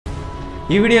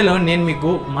ఈ వీడియోలో నేను మీకు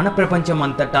మన ప్రపంచం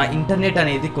అంతటా ఇంటర్నెట్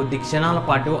అనేది కొద్ది క్షణాల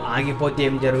పాటు ఆగిపోతే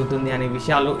ఏం జరుగుతుంది అనే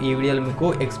విషయాలు ఈ వీడియోలో మీకు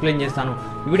ఎక్స్ప్లెయిన్ చేస్తాను.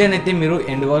 ఈ వీడియోనైతే మీరు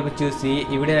ఎండ్ వరకు చూసి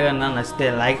ఈ వీడియో కన్నా నచ్చితే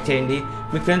లైక్ చేయండి,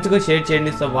 మీ ఫ్రెండ్స్కి షేర్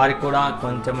చేయండి. సో వారికి కూడా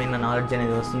కొంచెమైనా నాలెడ్జ్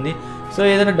అనేది వస్తుంది. సో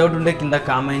ఏదైనా డౌట్ ఉంటే కింద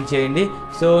కామెంట్ చేయండి.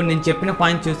 సో నేను చెప్పిన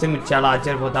పాయింట్ చూస్తే మీరు చాలా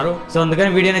ఆశ్చర్యపోతారు. సో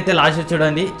అందుకని వీడియోనైతే లాస్ట్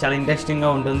చూడండి, చాలా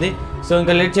ఇంట్రెస్టింగ్గా ఉంటుంది. సో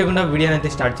ఇంకా లేట్ చేయకుండా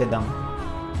వీడియోనైతే స్టార్ట్ చేద్దాం.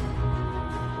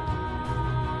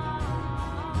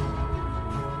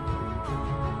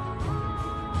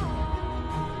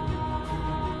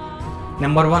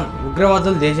 నెంబర్ 1,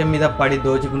 ఉగ్రవాదులు దేశం మీద పడి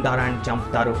దోచుకుంటారని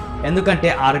చంపుతారు. ఎందుకంటే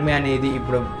ఆర్మీ అనేది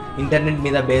ఇప్పుడు ఇంటర్నెట్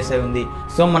మీద బేస్ అయి ఉంది.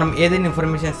 సో మనం ఏదైనా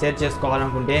ఇన్ఫర్మేషన్ షేర్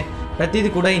చేసుకోవాలనుకుంటే ప్రతిదీ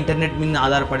కూడా ఇంటర్నెట్ మీద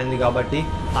ఆధారపడింది. కాబట్టి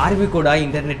ఆర్మీ కూడా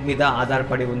ఇంటర్నెట్ మీద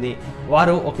ఆధారపడి ఉంది.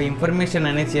 వారు ఒక ఇన్ఫర్మేషన్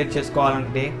అనేది షేర్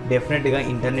చేసుకోవాలంటే డెఫినెట్గా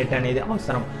ఇంటర్నెట్ అనేది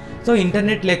అవసరం. సో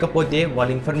ఇంటర్నెట్ లేకపోతే వాళ్ళ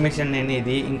ఇన్ఫర్మేషన్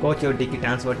అనేది ఇంకో చోటికి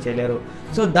ట్రాన్స్ఫర్ చేయలేరు.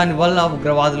 సో దానివల్ల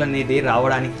ఉగ్రవాదులు అనేది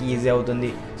రావడానికి ఈజీ అవుతుంది.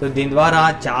 సో దీని ద్వారా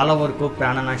చాలా వరకు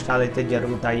ప్రాణ నష్టాలు అయితే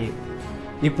జరుగుతాయి.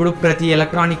 ఇప్పుడు ప్రతి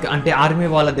ఎలక్ట్రానిక్ అంటే ఆర్మీ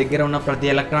వాళ్ళ దగ్గర ఉన్న ప్రతి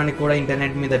ఎలక్ట్రానిక్ కూడా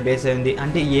ఇంటర్నెట్ మీద బేస్ అయింది.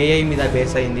 అంటే ఏఐ మీద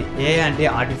బేస్ అయింది. ఏఐ అంటే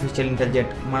ఆర్టిఫిషియల్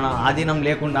ఇంటెలిజెంట్. మన ఆధీనం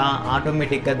లేకుండా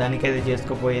ఆటోమేటిక్గా దానికైతే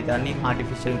చేసుకుపోయేదాన్ని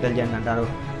ఆర్టిఫిషియల్ ఇంటెలిజెంట్ అంటారు.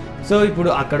 సో ఇప్పుడు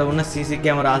అక్కడ ఉన్న సీసీ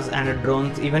కెమెరాస్ అండ్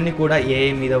డ్రోన్స్ ఇవన్నీ కూడా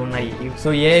ఏఐ మీద ఉన్నాయి. సో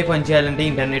ఏఐ పనిచేయాలంటే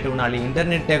ఇంటర్నెట్ ఉండాలి.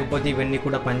 ఇంటర్నెట్ లేకపోతే ఇవన్నీ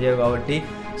కూడా పనిచేయవు. కాబట్టి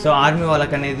సో ఆర్మీ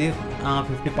వాళ్ళకి అనేది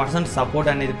 50% సపోర్ట్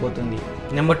అనేది పోతుంది.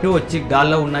 నెంబర్ 2 వచ్చి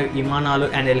గాల్లో ఉన్న విమానాలు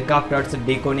అండ్ హెలికాప్టర్స్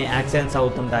ఢీకొని యాక్సిడెంట్స్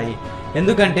అవుతుంటాయి.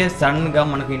 ఎందుకంటే సడన్గా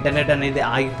మనకు ఇంటర్నెట్ అనేది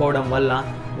ఆగిపోవడం వల్ల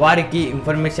వారికి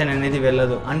ఇన్ఫర్మేషన్ అనేది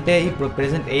వెళ్ళదు. అంటే ఇప్పుడు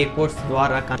ప్రెసెంట్ ఎయిర్పోర్ట్స్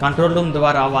ద్వారా కంట్రోల్ రూమ్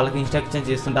ద్వారా వాళ్ళకి ఇన్స్ట్రక్షన్స్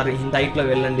చేస్తుంటారు, ఇంత హైట్లో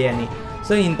వెళ్ళండి అని.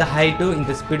 సో ఇంత హైట్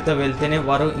ఇంత స్పీడ్తో వెళ్తేనే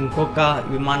వారు ఇంకొక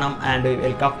విమానం అండ్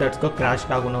హెలికాప్టర్స్కు క్రాష్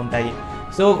కాకుండా ఉంటాయి.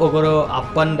 సో ఒకరు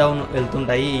అప్ అండ్ డౌన్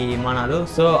వెళ్తుంటాయి ఈ విమానాలు.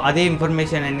 సో అదే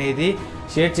ఇన్ఫర్మేషన్ అనేది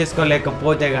షేర్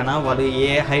చేసుకోలేకపోతే కనుక వాళ్ళు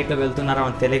ఏ హైట్లో వెళ్తున్నారో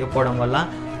అని తెలియకపోవడం వల్ల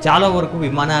చాలా వరకు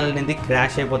విమానాలు అనేది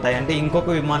క్రాష్ అయిపోతాయి. అంటే ఇంకొక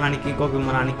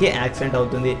విమానానికి యాక్సిడెంట్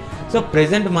అవుతుంది. సో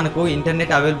ప్రెజెంట్ మనకు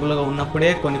ఇంటర్నెట్ అవైలబుల్గా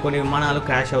ఉన్నప్పుడే కొన్ని విమానాలు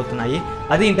క్రాష్ అవుతున్నాయి.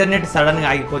 అది ఇంటర్నెట్ సడన్గా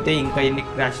ఆగిపోతే ఇంకా ఎన్ని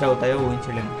క్రాష్ అవుతాయో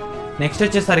ఊహించలేము. నెక్స్ట్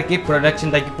వచ్చేసరికి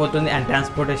ప్రొడక్షన్ తగ్గిపోతుంది అండ్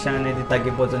ట్రాన్స్పోర్టేషన్ అనేది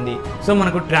తగ్గిపోతుంది. సో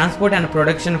మనకు ట్రాన్స్పోర్ట్ అండ్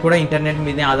ప్రొడక్షన్ కూడా ఇంటర్నెట్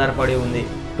మీదే ఆధారపడి ఉంది.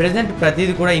 ప్రెజెంట్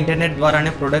ప్రతిదీ కూడా ఇంటర్నెట్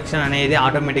ద్వారానే ప్రొడక్షన్ అనేది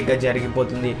ఆటోమేటిక్గా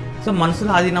జరిగిపోతుంది. సో మనుషుల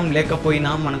ఆధీనం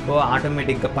లేకపోయినా మనకు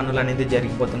ఆటోమేటిక్గా పనులు అనేది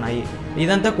జరిగిపోతున్నాయి.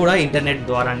 ఇదంతా కూడా ఇంటర్నెట్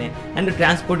ద్వారానే. అండ్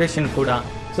ట్రాన్స్పోర్టేషన్ కూడా.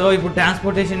 సో ఇప్పుడు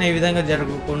ట్రాన్స్పోర్టేషన్ ఏ విధంగా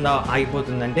జరగకుండా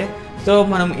ఆగిపోతుందంటే, సో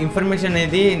మనం ఇన్ఫర్మేషన్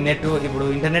అనేది ఇప్పుడు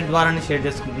ఇంటర్నెట్ ద్వారానే షేర్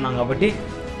చేసుకుంటున్నాం. కాబట్టి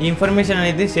ఈ ఇన్ఫర్మేషన్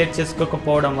అనేది షేర్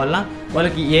చేసుకోకపోవడం వల్ల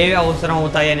వాళ్ళకి ఏవి అవసరం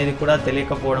అవుతాయి అనేది కూడా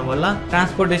తెలియకపోవడం వల్ల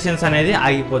ట్రాన్స్పోర్టేషన్స్ అనేది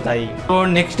ఆగిపోతాయి. సో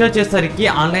నెక్స్ట్ వచ్చేసరికి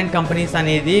ఆన్లైన్ కంపెనీస్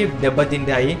అనేది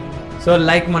దెబ్బతింటాయి. సో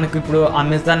లైక్ మనకు ఇప్పుడు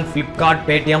అమెజాన్, ఫ్లిప్కార్ట్,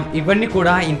 పేటిఎం ఇవన్నీ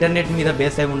కూడా ఇంటర్నెట్ మీద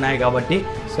బేస్ అయి ఉన్నాయి. కాబట్టి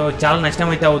సో చాలా నష్టం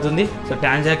అయితే అవుతుంది. సో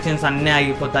ట్రాన్సాక్షన్స్ అన్నీ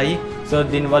ఆగిపోతాయి. సో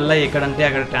దీనివల్ల ఎక్కడంటే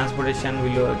అక్కడ ట్రాన్స్పోర్టేషన్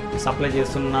వీళ్ళు సప్లై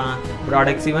చేస్తున్న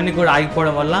ప్రోడక్ట్స్ ఇవన్నీ కూడా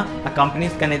ఆగిపోవడం వల్ల ఆ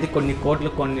కంపెనీస్కి అనేది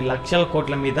కొన్ని లక్షల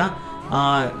కోట్ల మీద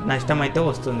నష్టం అయితే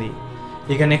వస్తుంది.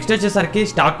 ఇక నెక్స్ట్ వచ్చేసరికి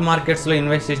స్టాక్ మార్కెట్స్లో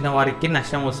ఇన్వెస్ట్ చేసిన వారికి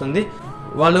నష్టం వస్తుంది.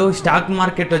 వాళ్ళు స్టాక్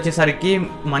మార్కెట్ వచ్చేసరికి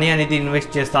మనీ అనేది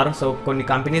ఇన్వెస్ట్ చేస్తారు. సో కొన్ని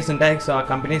కంపెనీస్ ఉంటాయి. సో ఆ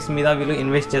కంపెనీస్ మీద వీళ్ళు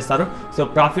ఇన్వెస్ట్ చేస్తారు. సో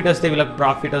ప్రాఫిట్ వస్తే వీళ్ళకి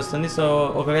ప్రాఫిట్ వస్తుంది. సో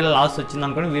ఒకవేళ లాస్ వచ్చింది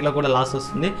అనుకోండి వీళ్ళకి కూడా లాస్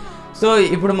వస్తుంది. సో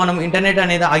ఇప్పుడు మనం ఇంటర్నెట్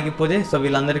అనేది ఆగిపోతే సో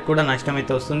వీళ్ళందరికీ కూడా నష్టం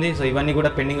అయితే వస్తుంది. సో ఇవన్నీ కూడా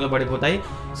పెండింగ్లో పడిపోతాయి.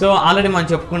 సో ఆల్రెడీ మనం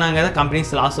చెప్పుకున్నాం కదా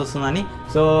కంపెనీస్ లాస్ వస్తుందని.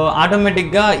 సో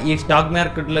ఆటోమేటిక్గా ఈ స్టాక్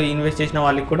మార్కెట్లో ఇన్వెస్ట్ చేసిన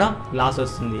వాళ్ళకి కూడా లాస్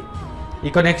వస్తుంది.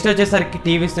 ఇక నెక్స్ట్ వచ్చేసరికి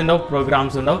టీవీస్ ఉండవు,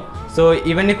 ప్రోగ్రామ్స్ ఉండవు. సో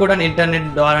ఇవన్నీ కూడా ఇంటర్నెట్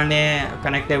ద్వారానే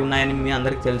కనెక్ట్ అయి ఉన్నాయని మీ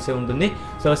అందరికీ తెలిసే ఉంటుంది.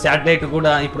 సో శాటిలైట్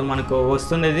కూడా ఇప్పుడు మనకు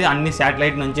వస్తున్నది అన్ని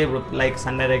శాటిలైట్ నుంచి. ఇప్పుడు లైక్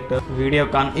సన్ డైరెక్ట్,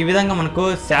 వీడియోకాన్ ఈ విధంగా మనకు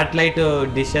శాటిలైట్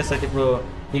డిషెస్ అయితే ఇప్పుడు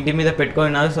ఇంటి మీద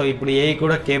పెట్టుకున్నారు. సో ఇప్పుడు ఏ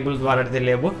కూడా కేబుల్ ద్వారా అయితే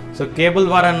లేవు. సో కేబుల్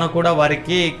ద్వారా కూడా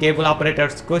వారికి కేబుల్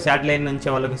ఆపరేటర్స్కు శాటిలైట్ నుంచి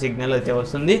వాళ్ళకి సిగ్నల్ అయితే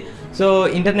వస్తుంది. సో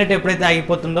ఇంటర్నెట్ ఎప్పుడైతే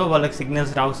ఆగిపోతుందో వాళ్ళకి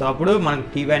సిగ్నల్స్ రావు. సో అప్పుడు మనకు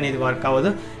టీవీ అనేది వర్క్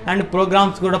అవ్వదు. అండ్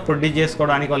ప్రోగ్రామ్స్ కూడా ప్రొడ్యూస్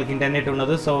చేసుకోవడానికి వాళ్ళకి ఇంటర్నెట్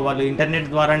ఉండదు. సో వాళ్ళు ఇంటర్నెట్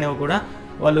ద్వారానే కూడా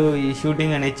వాళ్ళు ఈ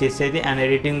షూటింగ్ అనేది చేసేది అండ్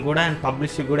ఎడిటింగ్ కూడా అండ్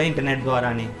పబ్లిష్ కూడా ఇంటర్నెట్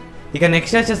ద్వారానే. ఇక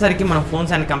నెక్స్ట్ వచ్చేసరికి మనం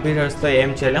ఫోన్స్ అండ్ కంప్యూటర్స్తో ఏం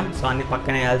చేయలేం. సో అన్ని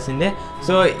పక్కనే వేయాల్సిందే.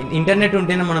 సో ఇంటర్నెట్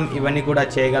ఉంటేనే మనం ఇవన్నీ కూడా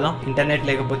చేయగలం. ఇంటర్నెట్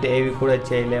లేకపోతే ఏవి కూడా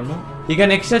చేయలేము. ఇక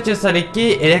నెక్స్ట్ వచ్చేసరికి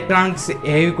ఎలక్ట్రానిక్స్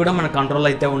ఏవి కూడా మన కంట్రోల్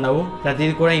అయితే ఉండవు.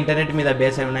 ప్రతిదీ కూడా ఇంటర్నెట్ మీద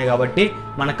బేస్ అయి ఉన్నాయి కాబట్టి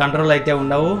మన కంట్రోల్ అయితే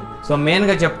ఉండవు. సో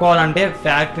మెయిన్గా చెప్పుకోవాలంటే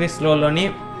ఫ్యాక్టరీస్లోని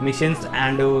మిషన్స్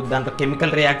అండ్ దాంట్లో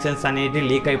కెమికల్ రియాక్షన్స్ అనేవి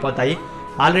లీక్ అయిపోతాయి.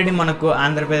 ఆల్రెడీ మనకు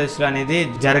ఆంధ్రప్రదేశ్లో అనేది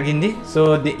జరిగింది. సో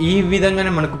ఈ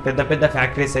విధంగానే మనకు పెద్ద పెద్ద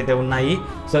ఫ్యాక్టరీస్ అయితే ఉన్నాయి.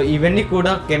 సో ఇవన్నీ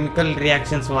కూడా కెమికల్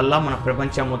రియాక్షన్స్ వల్ల మన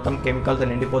ప్రపంచం మొత్తం కెమికల్తో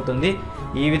నిండిపోతుంది.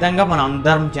 ఈ విధంగా మనం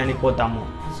అందరం చనిపోతాము.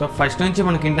 సో ఫస్ట్ నుంచి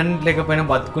మనకి ఇంటర్నెట్ లేకపోయినా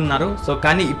బతుకున్నారు. సో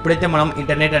కానీ ఇప్పుడైతే మనం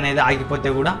ఇంటర్నెట్ అనేది ఆగిపోతే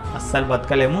కూడా అస్సలు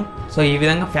బతకలేము. సో ఈ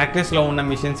విధంగా ఫ్యాక్టరీస్లో ఉన్న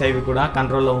మిషన్స్ అవి కూడా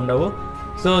కంట్రోల్లో ఉండవు.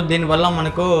 సో దీనివల్ల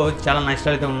మనకు చాలా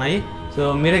నష్టాలు అయితే ఉన్నాయి. సో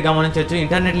మీరే గమనించవచ్చు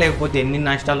ఇంటర్నెట్ లేకపోతే ఎన్ని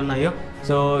నష్టాలు ఉన్నాయో.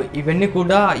 సో ఇవన్నీ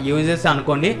కూడా యూజెస్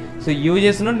అనుకోండి. సో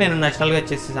యూజెస్ను నేను నష్టాలుగా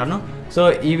చేసేసాను. సో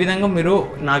ఈ విధంగా మీరు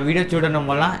నా వీడియో చూడడం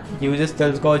వల్ల యూజెస్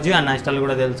తెలుసుకోవచ్చు, ఆ నష్టాలు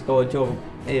కూడా తెలుసుకోవచ్చు.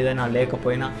 ఏదైనా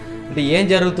లేకపోయినా అంటే ఏం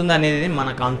జరుగుతుంది అనేది మన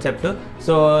కాన్సెప్ట్.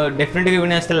 సో డెఫినెట్గా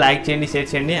వీడియో వస్తే లైక్ చేయండి, షేర్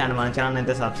చేయండి, అండ్ మన ఛానల్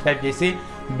అయితే సబ్స్క్రైబ్ చేసి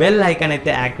బెల్ ఐకాన్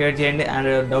అయితే యాక్టివేట్ చేయండి.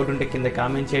 అండ్ డౌట్ ఉంటే కింద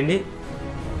కామెంట్ చేయండి.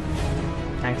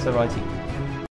 Thanks for watching.